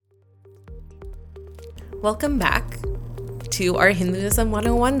Welcome back to our Hinduism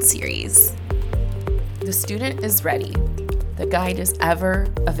 101 series. The student is ready. The guide is ever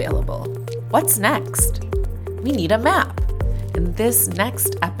available. What's next? We need a map. In this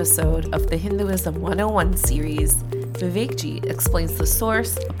next episode of the Hinduism 101 series, Vivekji explains the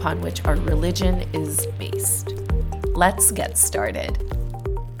source upon which our religion is based. Let's get started.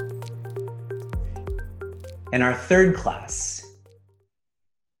 In our third class,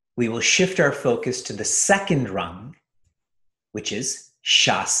 we will shift our focus to the second rung, which is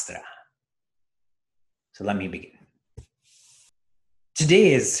Shastra. So let me begin.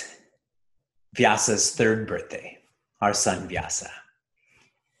 Today is Vyasa's third birthday, our son Vyasa.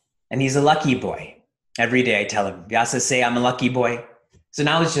 And he's a lucky boy. Every day I tell him, Vyasa, say I'm a lucky boy. So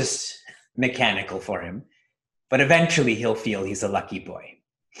now it's just mechanical for him. But eventually he'll feel he's a lucky boy.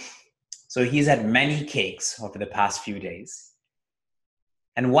 So he's had many cakes over the past few days.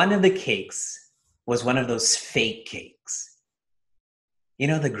 And one of the cakes was one of those fake cakes. You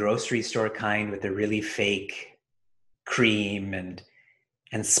know, the grocery store kind with the really fake cream and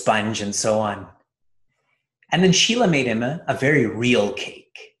sponge and so on. And then Sheila made him a very real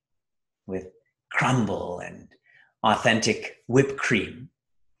cake with crumble and authentic whipped cream.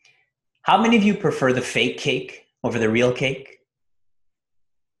 How many of you prefer the fake cake over the real cake?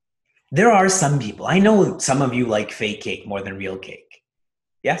 There are some people. I know some of you like fake cake more than real cake.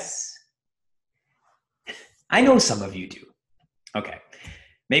 Yes? I know some of you do. Okay.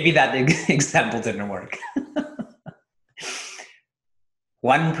 Maybe that example didn't work.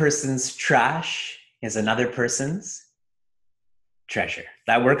 One person's trash is another person's treasure.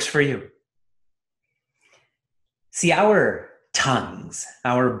 That works for you. See, our tongues,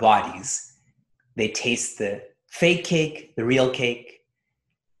 our bodies, they taste the fake cake, the real cake.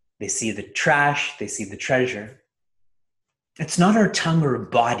 They see the trash, they see the treasure. It's not our tongue or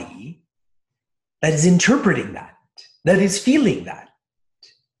body that is interpreting that is feeling that.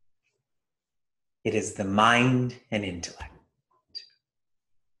 It is the mind and intellect.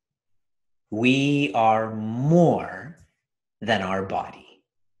 We are more than our body.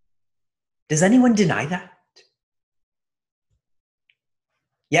 Does anyone deny that?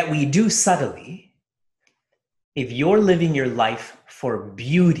 Yet we do subtly. If you're living your life for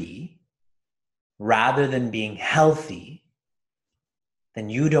beauty rather than being healthy, then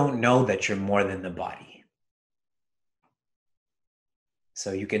you don't know that you're more than the body.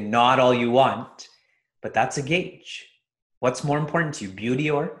 So you can nod all you want, but that's a gauge. What's more important to you, beauty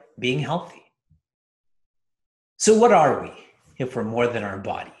or being healthy? So what are we if we're more than our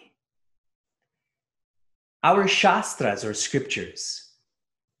body? Our shastras or scriptures,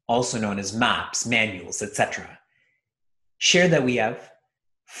 also known as maps, manuals, etc., share that we have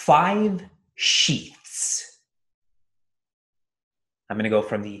 5 sheaths. I'm going to go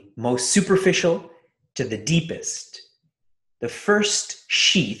from the most superficial to the deepest. The first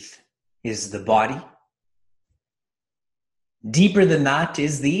sheath is the body. Deeper than that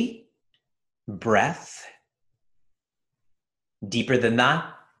is the breath. Deeper than that,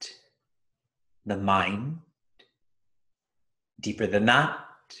 the mind. Deeper than that,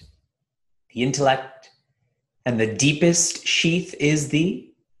 the intellect. And the deepest sheath is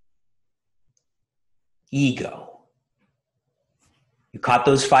the ego. You caught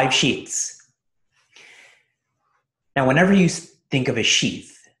those 5 sheaths. Now, whenever you think of a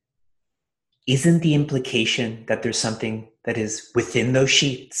sheath, isn't the implication that there's something that is within those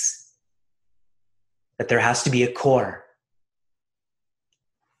sheaths? That there has to be a core?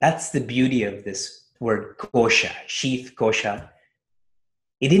 That's the beauty of this word kosha, sheath, kosha.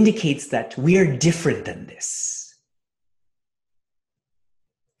 It indicates that we are different than this.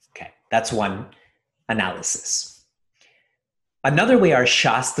 Okay, that's one analysis. Another way our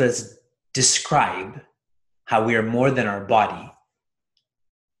shastras describe how we are more than our body,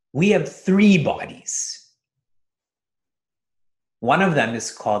 we have 3 bodies. One of them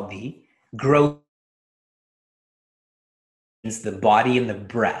is called the gross, the body and the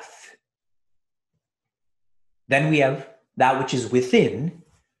breath. Then we have that which is within,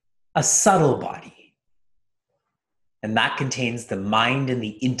 a subtle body. And that contains the mind and the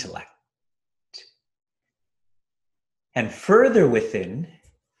intellect. And further within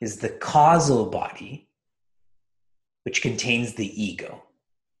is the causal body, which contains the ego.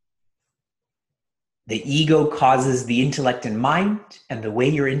 The ego causes the intellect and mind, and the way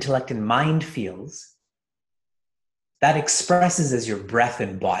your intellect and mind feels, that expresses as your breath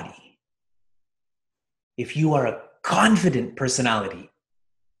and body. If you are a confident personality,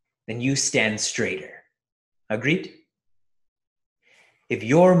 then you stand straighter. Agreed? If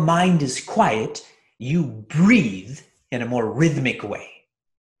your mind is quiet, you breathe in a more rhythmic way.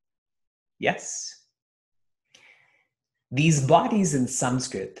 Yes? These bodies in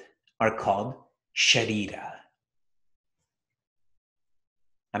Sanskrit are called sharira.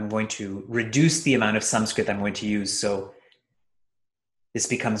 I'm going to reduce the amount of Sanskrit I'm going to use so this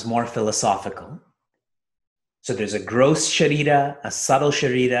becomes more philosophical. So there's a gross sharira, a subtle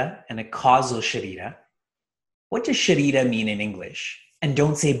sharira, and a causal sharira. What does sharira mean in English? And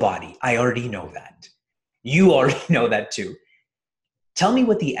don't say body. I already know that. You already know that too. Tell me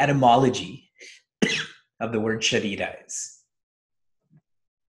what the etymology of the word sharira is.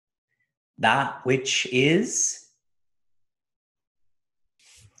 That which is,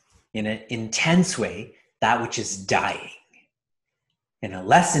 in an intense way, that which is dying. In a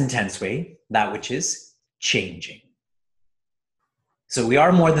less intense way, that which is changing. So we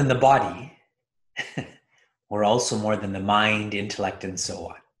are more than the body. We're also more than the mind, intellect, and so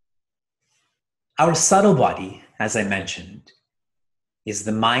on. Our subtle body, as I mentioned, is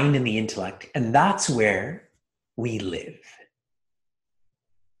the mind and the intellect, and that's where we live.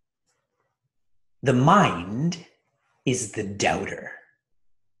 The mind is the doubter,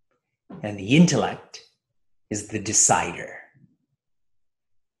 and the intellect is the decider.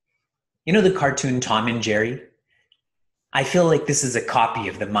 You know the cartoon Tom and Jerry? I feel like this is a copy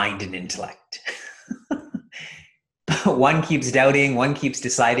of the mind and intellect. One keeps doubting, one keeps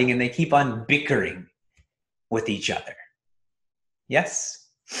deciding, and they keep on bickering with each other. Yes?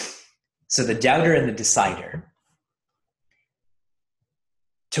 So the doubter and the decider.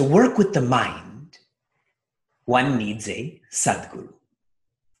 To work with the mind, one needs a Sadguru.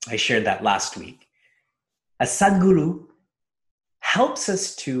 I shared that last week. A Sadguru helps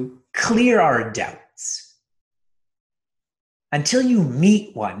us to clear our doubts. Until you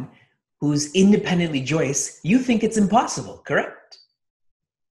meet one who's independently joyous, you think it's impossible, correct?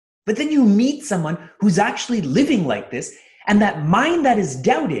 But then you meet someone who's actually living like this, and that mind that is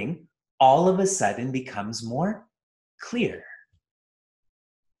doubting all of a sudden becomes more clear.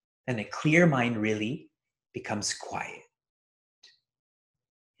 And a clear mind really becomes quiet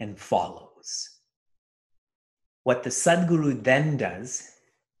and follows. What the Sadguru then does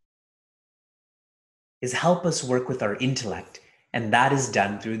is help us work with our intellect, and that is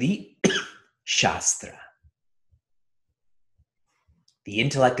done through the Shastra. The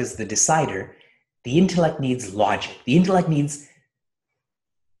intellect is the decider. The intellect needs logic. The intellect needs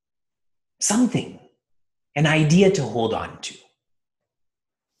something, an idea to hold on to.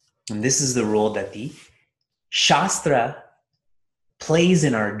 And this is the role that the Shastra plays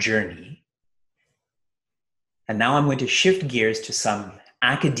in our journey. And now I'm going to shift gears to some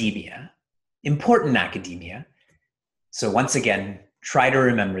academia, important academia. So once again, try to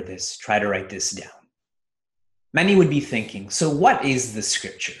remember this, try to write this down. Many would be thinking, so what is the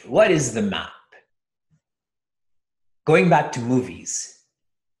scripture? What is the map? Going back to movies,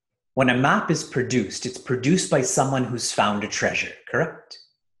 when a map is produced, it's produced by someone who's found a treasure, correct?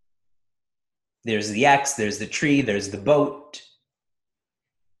 There's the X, there's the tree, there's the boat.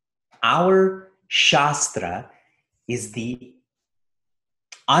 Our Shastra is the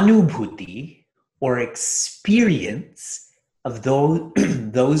anubhuti or experience of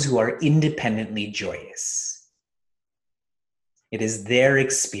those who are independently joyous. It is their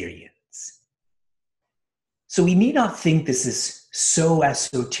experience. So we need not think this is so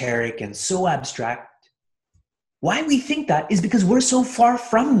esoteric and so abstract. Why we think that is because we're so far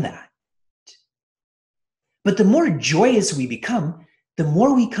from that. But the more joyous we become, the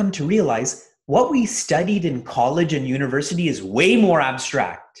more we come to realize what we studied in college and university is way more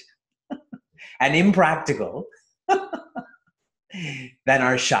abstract and impractical than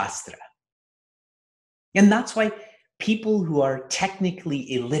our Shastra. And that's why people who are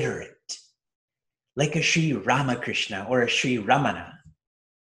technically illiterate, like a Sri Ramakrishna or a Sri Ramana,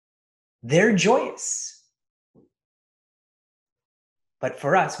 they're joyous. But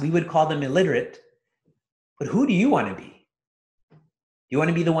for us, we would call them illiterate. But who do you want to be? You want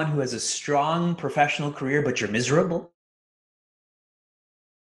to be the one who has a strong professional career, but you're miserable?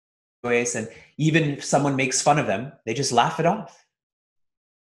 And even if someone makes fun of them, they just laugh it off.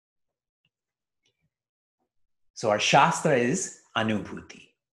 So our Shastra is Anubhuti.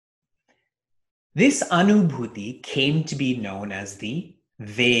 This Anubhuti came to be known as the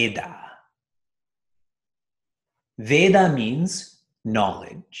Veda. Veda means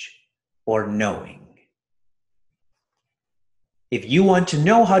knowledge or knowing. If you want to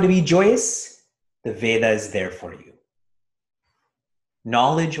know how to be joyous, the Veda is there for you.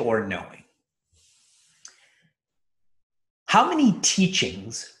 Knowledge or knowing. How many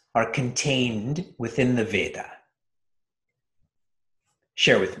teachings are contained within the Veda?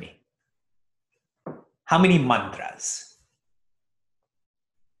 Share with me. How many mantras?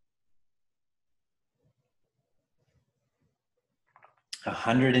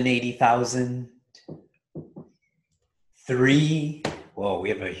 180,000. 3. Whoa, we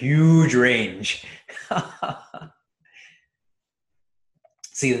have a huge range.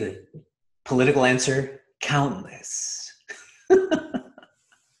 See the political answer? Countless.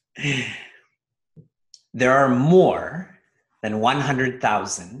 There are more than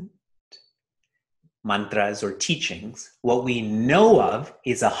 100,000 mantras or teachings. What we know of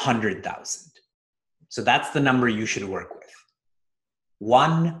is 100,000. So that's the number you should work with.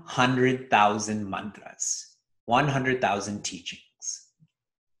 100,000 mantras, 100,000 teachings.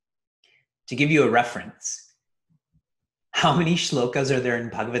 To give you a reference, how many shlokas are there in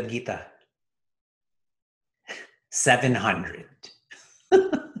Bhagavad Gita? 700.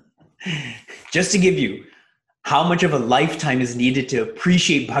 Just to give you how much of a lifetime is needed to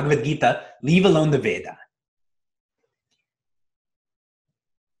appreciate Bhagavad Gita, leave alone the Veda.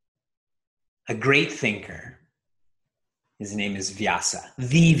 A great thinker, his name is Vyasa,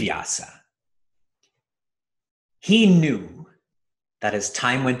 the Vyasa. He knew that as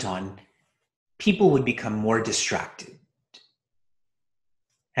time went on, people would become more distracted.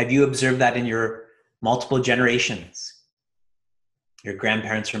 Have you observed that in your multiple generations? Your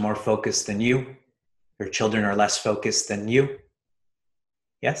grandparents are more focused than you. Your children are less focused than you.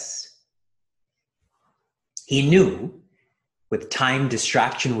 Yes? He knew with time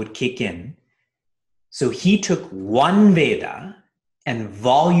distraction would kick in. So he took one Veda and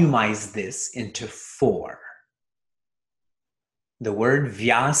volumized this into 4. The word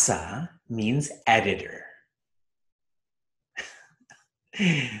Vyasa means editor.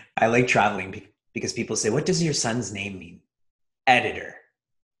 I like traveling because people say, what does your son's name mean? Editor.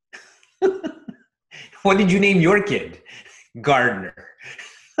 What did you name your kid? Gardener.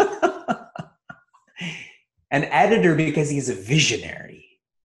 An editor because he's a visionary.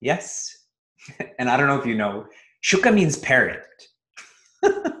 Yes? And I don't know if you know, Shuka means parrot.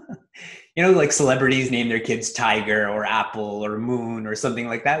 You know, like celebrities name their kids Tiger or Apple or Moon or something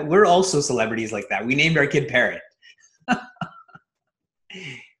like that. We're also celebrities like that. We named our kid Parrot.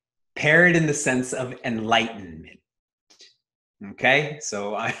 Parrot in the sense of enlightenment. Okay?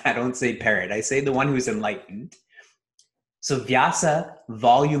 So I don't say parrot. I say the one who's enlightened. So Vyasa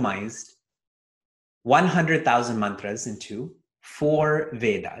volumized 100,000 mantras into 4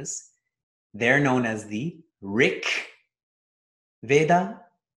 Vedas. They're known as the Rik Veda,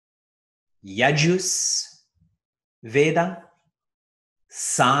 Yajus Veda,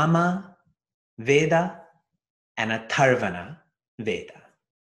 Sama Veda, and Atharvana Veda.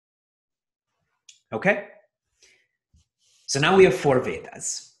 Okay? So now we have 4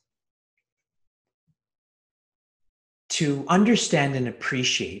 Vedas. To understand and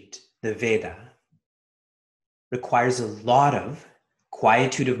appreciate the Veda requires a lot of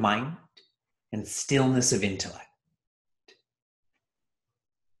quietude of mind and stillness of intellect.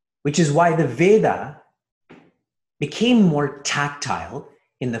 Which is why the Veda became more tactile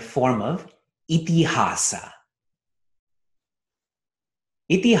in the form of itihasa.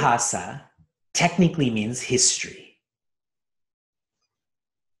 Itihasa technically means history.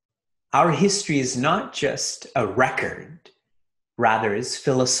 Our history is not just a record, rather is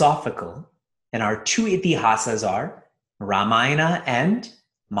philosophical, and our 2 itihasas are Ramayana and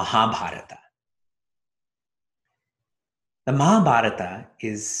Mahabharata. The Mahabharata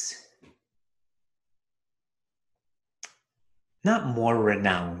is not more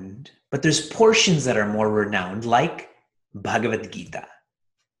renowned, but there's portions that are more renowned, like Bhagavad Gita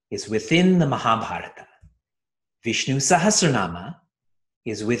is within the Mahabharata. Vishnu Sahasranama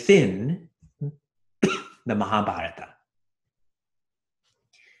is within the Mahabharata.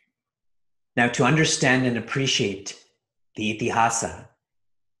 Now, to understand and appreciate the Itihasa,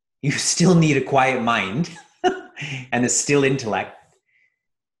 you still need a quiet mind and a still intellect.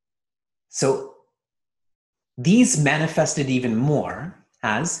 So these manifested even more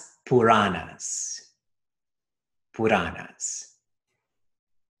as Puranas. Puranas.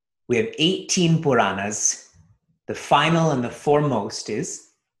 We have 18 Puranas. The final and the foremost is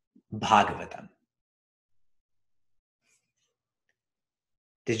Bhagavatam.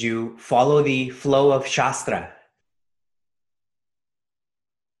 Did you follow the flow of Shastra?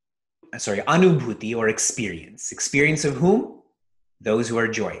 Sorry, Anubhuti or experience. Experience of whom? Those who are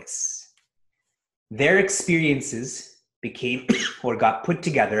joyous. Their experiences became or got put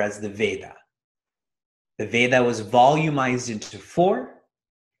together as the Veda. The Veda was volumized into 4.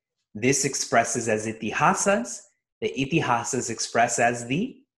 This expresses as itihasas. The itihasas express as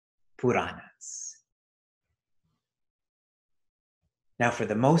the Puranas. Now, for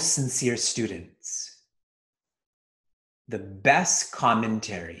the most sincere students, the best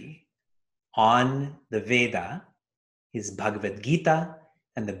commentary on the Veda is Bhagavad Gita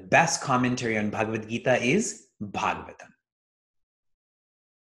And the best commentary on Bhagavad Gita is Bhagavatam.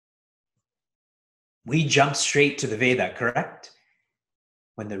 We jump straight to the Veda, correct?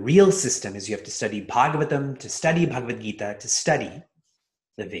 When the real system is you have to study Bhagavatam, to study Bhagavad Gita, to study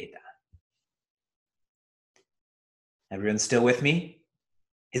the Veda. Everyone still with me?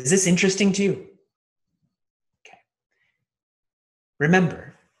 Is this interesting to you? Okay.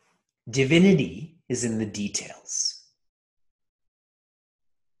 Remember, divinity is in the details.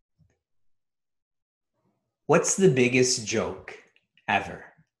 What's the biggest joke ever?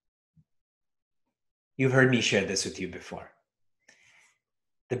 You've heard me share this with you before.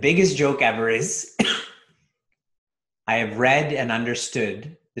 The biggest joke ever is, I have read and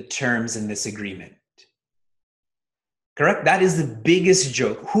understood the terms in this agreement. Correct? That is the biggest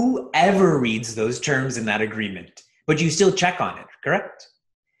joke. Whoever reads those terms in that agreement, but you still check on it, correct?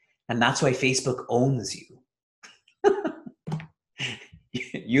 And that's why Facebook owns you.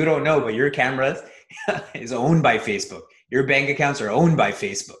 You don't know, but your camera is owned by Facebook. Your bank accounts are owned by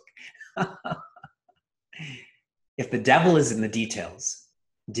Facebook. If the devil is in the details,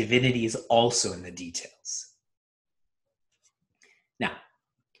 divinity is also in the details. Now,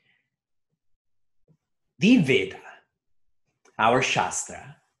 the Veda, our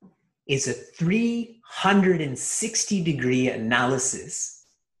Shastra, is a 360-degree analysis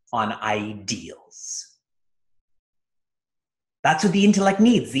on ideals. That's what the intellect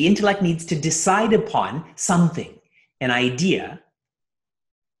needs. The intellect needs to decide upon something, an idea.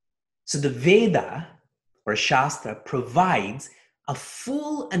 So the Veda, or Shastra, provides a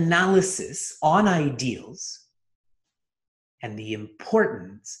full analysis on ideals and the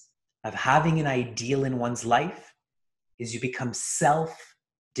importance of having an ideal in one's life is you become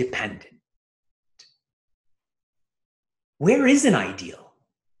self-dependent. Where is an ideal?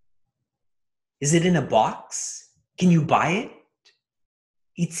 Is it in a box? Can you buy it?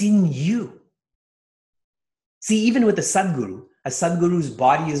 It's in you. See, even with a Sadguru's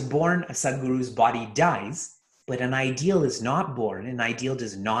body is born, a Sadguru's body dies, but an ideal is not born, an ideal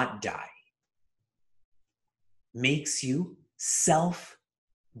does not die. Makes you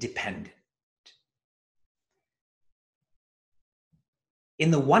self-dependent.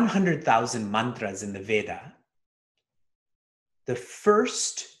 In the 100,000 mantras in the Veda, the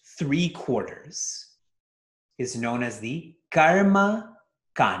first 3 quarters is known as the Karma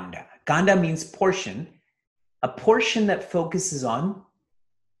Kanda. Kanda means portion, a portion that focuses on,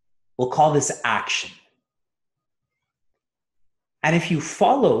 we'll call this action. And if you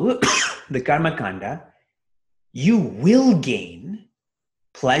follow the Karma Kanda, you will gain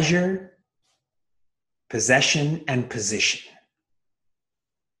pleasure, possession, and position.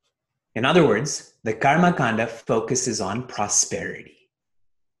 In other words, the Karma Kanda focuses on prosperity.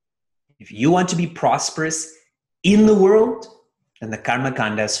 If you want to be prosperous in the world, then the Karma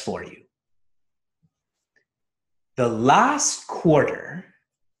Kanda is for you. The last quarter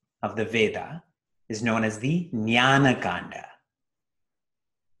of the Veda is known as the Jnana Kanda,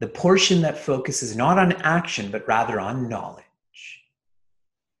 the portion that focuses not on action, but rather on knowledge.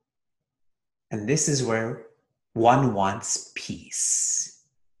 And this is where one wants peace.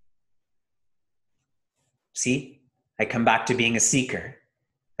 See, I come back to being a seeker.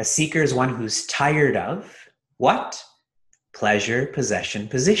 A seeker is one who's tired of what? Pleasure, possession,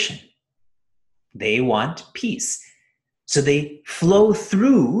 position. They want peace. So they flow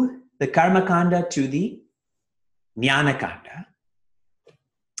through the Karma Kanda to the Jnana Kanda.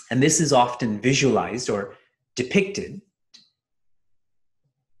 And this is often visualized or depicted.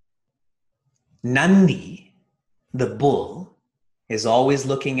 Nandi, the bull, is always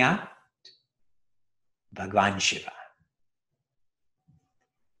looking at Bhagwan Shiva.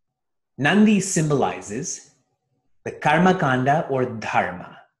 Nandi symbolizes the Karma Kanda or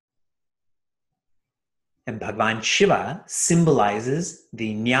Dharma. And Bhagwan Shiva symbolizes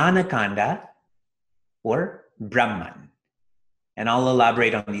the Jnana Kanda or Brahman. And I'll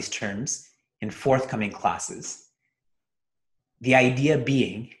elaborate on these terms in forthcoming classes. The idea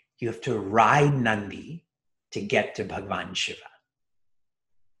being you have to ride Nandi to get to Bhagwan Shiva.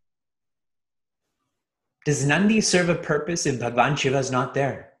 Does Nandi serve a purpose if Bhagwan Shiva is not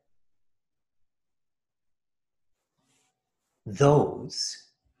there? Those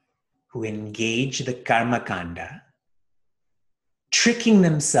who engage the Karma Kanda, tricking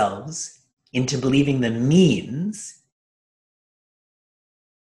themselves into believing the means,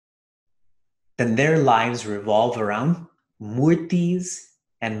 then their lives revolve around murtis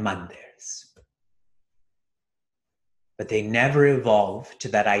and mandirs. But they never evolve to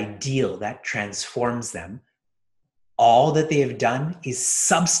that ideal that transforms them. All that they have done is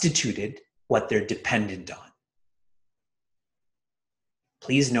substituted what they're dependent on.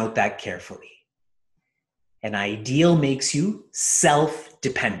 Please note that carefully. An ideal makes you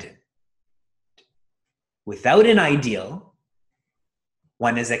self-dependent. Without an ideal,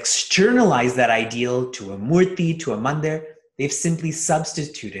 one has externalized that ideal to a murti, to a mandir. They've simply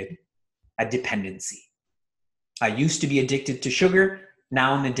substituted a dependency. I used to be addicted to sugar.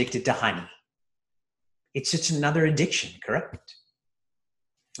 Now I'm addicted to honey. It's just another addiction, correct?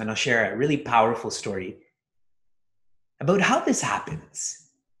 And I'll share a really powerful story about how this happens.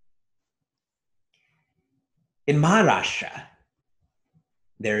 In Maharashtra,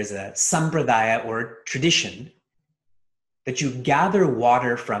 there is a sampradaya or tradition that you gather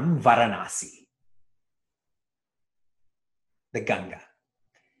water from Varanasi, the Ganga,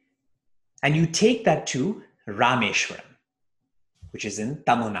 and you take that to Rameshwaram, which is in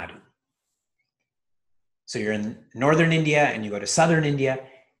Tamil Nadu. So you're in northern India and you go to southern India,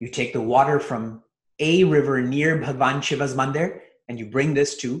 you take the water from a river near Bhagwan Shiva's mandir and you bring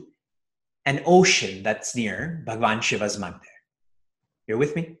this to an ocean that's near Bhagwan Shiva's mandir. You're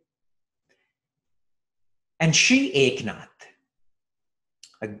with me? And Sri Eknath,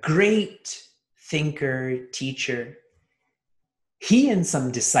 a great thinker, teacher, he and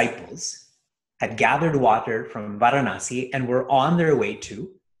some disciples had gathered water from Varanasi and were on their way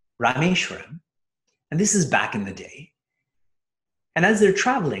to Rameshwaram. And this is back in the day. And as they're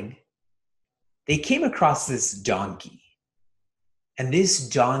traveling, they came across this donkey. And this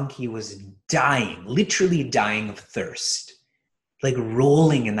donkey was dying, literally dying of thirst, like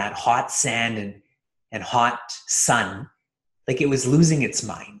rolling in that hot sand and hot sun, like it was losing its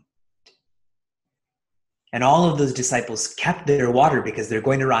mind. And all of those disciples kept their water because they're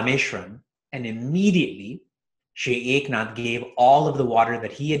going to Rameshwaram. And immediately, Sri Eknath gave all of the water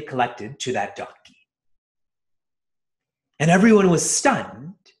that he had collected to that donkey. And everyone was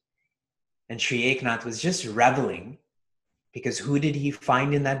stunned. And Sri Eknath was just reveling because who did he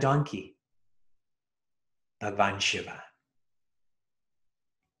find in that donkey? Bhagwan Shiva.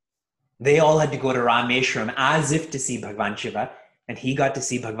 They all had to go to Rameshwaram as if to see Bhagwan Shiva, and he got to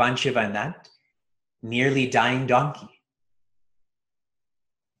see Bhagwan Shiva in that nearly dying donkey.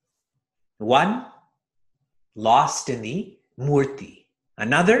 One, lost in the murti.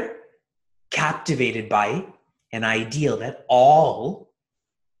 Another, captivated by an ideal that all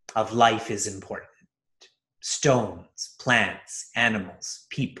of life is important. Stones, plants, animals,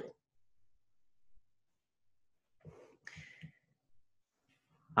 people.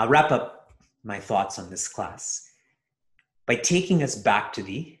 I'll wrap up my thoughts on this class by taking us back to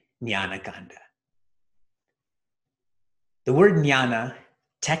the Jnana Kanda. The word jnana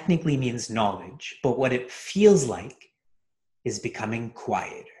technically means knowledge, but what it feels like is becoming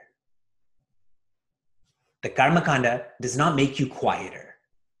quieter. The Karma Kanda does not make you quieter.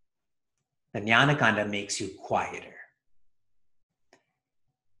 The Jnana Kanda makes you quieter.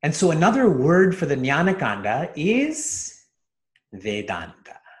 And so another word for the Jnana Kanda is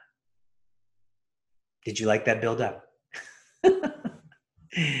Vedanta. Did you like that build up?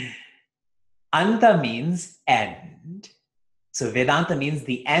 Anta means end. So Vedanta means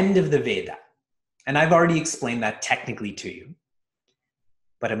the end of the Veda. And I've already explained that technically to you.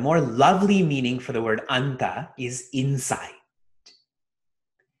 But a more lovely meaning for the word Anta is inside.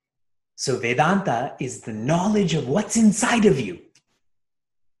 So Vedanta is the knowledge of what's inside of you.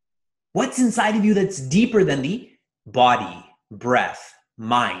 What's inside of you that's deeper than the body, breath,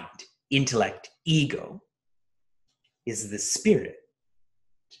 mind, intellect, ego is the spirit.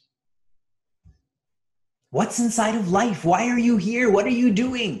 What's inside of life? Why are you here? What are you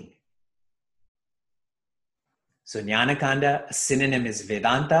doing? So Jnana Kanda, a synonym is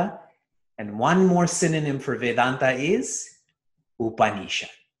Vedanta, and one more synonym for Vedanta is Upanishad.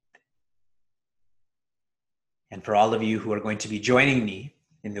 And for all of you who are going to be joining me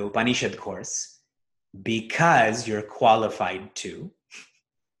in the Upanishad course, because you're qualified to,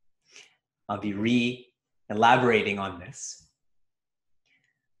 I'll be re-elaborating on this.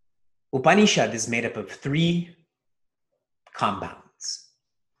 Upanishad is made up of 3 compounds.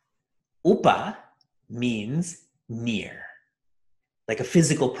 Upa means near, like a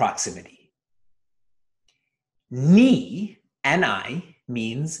physical proximity. Ni, N-I,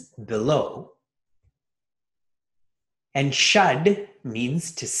 means below. And shad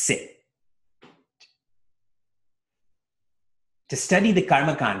means to sit. To study the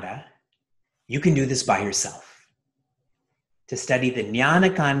Karma Kanda, you can do this by yourself. To study the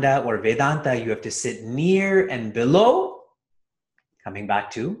Jnana Kanda or Vedanta, you have to sit near and below, coming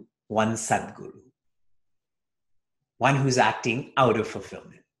back to one Sadguru, one who's acting out of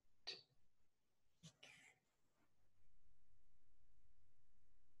fulfillment.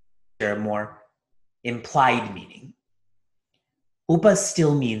 There are more implied meaning. Upa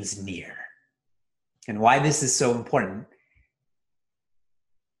still means near. And why this is so important,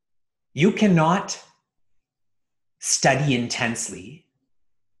 you cannot study intensely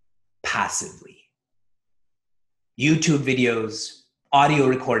passively. YouTube videos, audio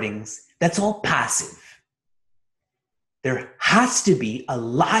recordings, that's all passive. There has to be a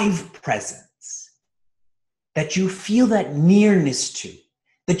live presence that you feel that nearness to,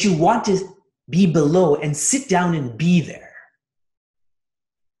 that you want to be below and sit down and be there.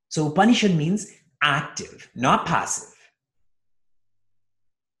 So Upanishad means active, not passive.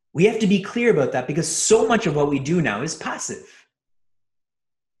 We have to be clear about that because so much of what we do now is passive.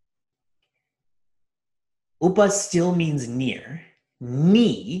 Upa still means near.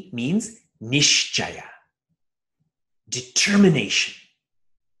 Ni means nishchaya, determination.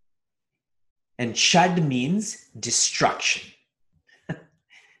 And shad means destruction.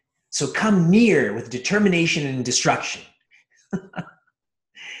 So come near with determination and destruction.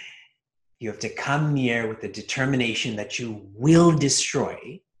 You have to come near with the determination that you will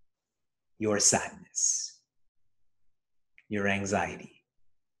destroy your sadness, your anxiety,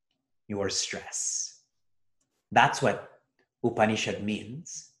 your stress. That's what Upanishad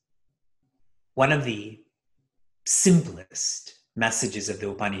means. One of the simplest messages of the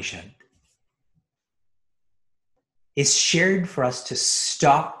Upanishad is shared for us to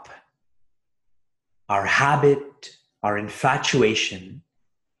stop our habit, our infatuation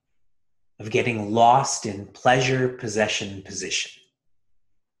of getting lost in pleasure, possession, position.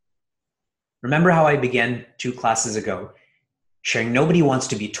 Remember how I began 2 classes ago sharing nobody wants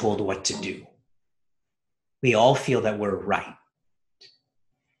to be told what to do. We all feel that we're right.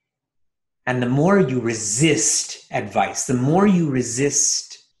 And the more you resist advice, the more you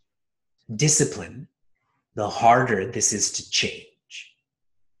resist discipline, the harder this is to change.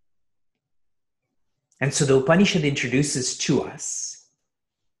 And so the Upanishad introduces to us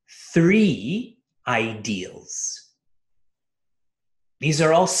 3 ideals. These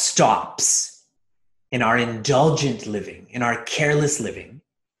are all stops in our indulgent living, in our careless living,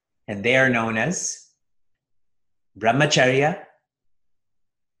 and they are known as brahmacharya,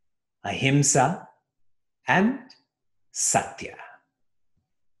 ahimsa, and satya.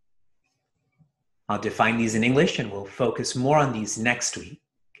 I'll define these in English and we'll focus more on these next week.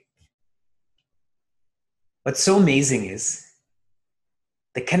 What's so amazing is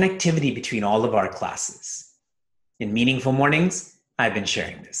the connectivity between all of our classes. In Meaningful Mornings, I've been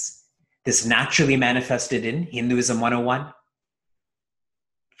sharing this. This naturally manifested in Hinduism 101.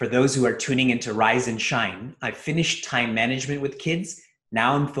 For those who are tuning into Rise and Shine, I finished time management with kids.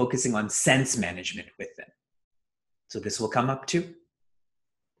 Now I'm focusing on sense management with them. So this will come up too.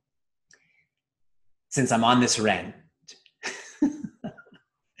 Since I'm on this rant,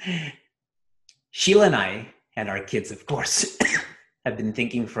 Sheila and I, and our kids, of course, have been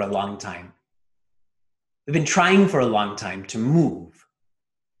thinking for a long time. We've been trying for a long time to move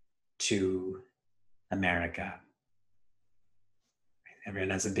to America. Everyone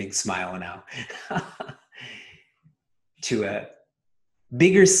has a big smile now. To a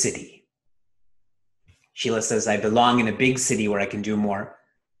bigger city. Sheila says, I belong in a big city where I can do more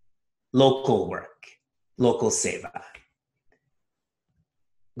local work, local seva.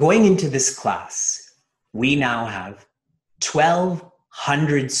 Going into this class, we now have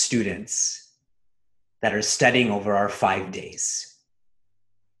 1,200 students that are studying over our 5 days.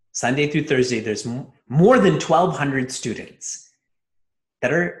 Sunday through Thursday, there's more than 1,200 students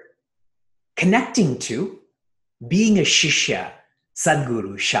that are connecting to being a Shishya,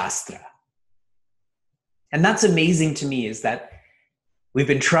 Sadguru, Shastra. And that's amazing to me, is that we've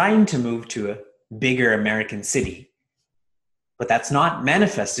been trying to move to a bigger American city, but that's not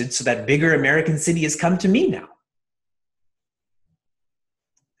manifested, so that bigger American city has come to me now.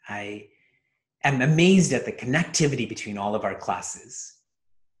 I am amazed at the connectivity between all of our classes.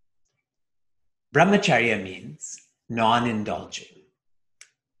 Brahmacharya means non-indulging.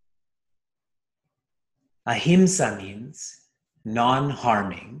 Ahimsa means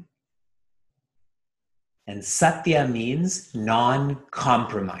non-harming. And Satya means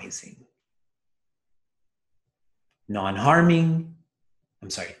non-compromising.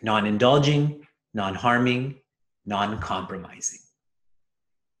 Non-indulging, non-harming, non-compromising.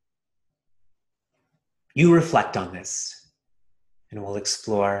 You reflect on this, and we'll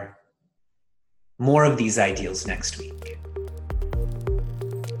explore more of these ideals next week.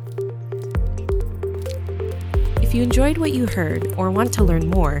 If you enjoyed what you heard or want to learn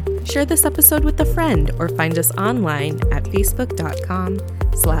more, share this episode with a friend or find us online at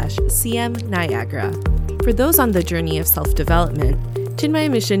facebook.com/cmniagara. For those on the journey of self-development, Chinmaya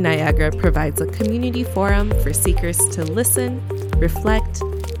Mission Niagara provides a community forum for seekers to listen, reflect,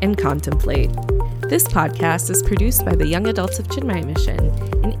 and contemplate. This podcast is produced by the Young Adults of Chinmaya Mission,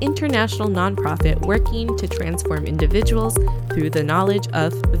 an international nonprofit working to transform individuals through the knowledge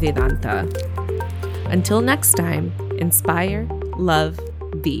of Vedanta. Until next time, inspire, love,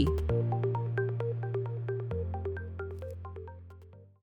 be.